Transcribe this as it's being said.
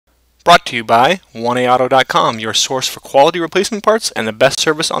Brought to you by 1AAuto.com, your source for quality replacement parts and the best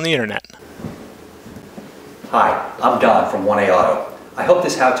service on the internet. Hi, I'm Don from 1A Auto. I hope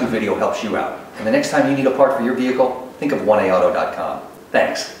this how-to video helps you out. And the next time you need a part for your vehicle, think of 1AAuto.com.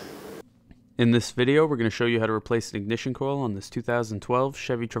 Thanks. In this video, we're going to show you how to replace an ignition coil on this 2012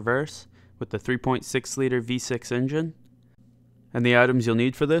 Chevy Traverse with the 3.6 liter V6 engine. And the items you'll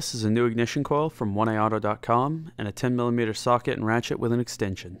need for this is a new ignition coil from 1AAuto.com and a 10mm socket and ratchet with an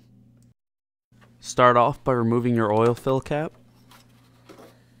extension. Start off by removing your oil fill cap,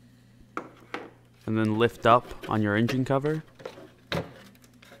 and then lift up on your engine cover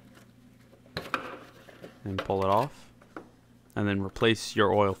and pull it off, and then replace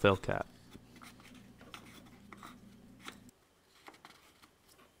your oil fill cap.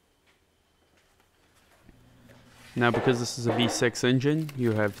 Now, because this is a V6 engine,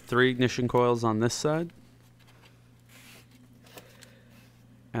 you have 3 ignition coils on this side,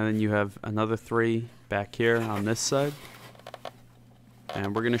 and then you have another 3 back here on this side.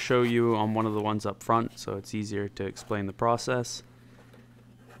 And we're going to show you on one of the ones up front, so it's easier to explain the process.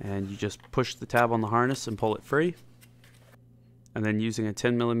 And you just push the tab on the harness and pull it free. And then using a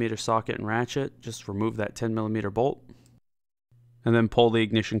 10mm socket and ratchet, just remove that 10mm bolt. And then pull the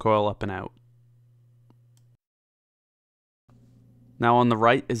ignition coil up and out. Now on the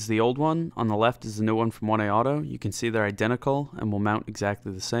right is the old one, on the left is the new one from 1A Auto. You can see they're identical and will mount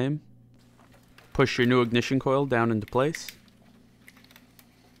exactly the same. Push your new ignition coil down into place.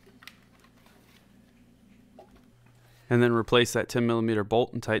 And then replace that 10mm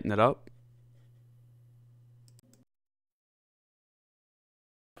bolt and tighten it up.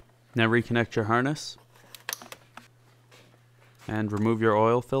 Now reconnect your harness. And remove your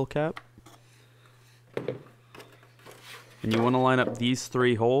oil fill cap. And you want to line up these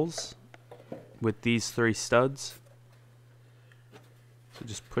 3 holes with these 3 studs. So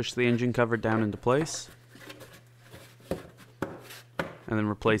just push the engine cover down into place. And then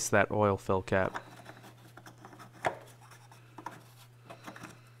replace that oil fill cap.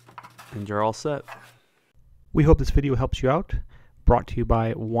 And you're all set. We hope this video helps you out. Brought to you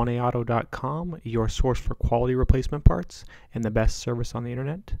by 1AAuto.com, your source for quality replacement parts and the best service on the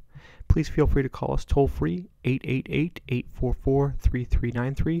internet. Please feel free to call us toll-free,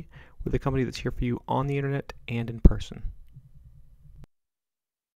 888-844-3393. We're the company that's here for you on the internet and in person.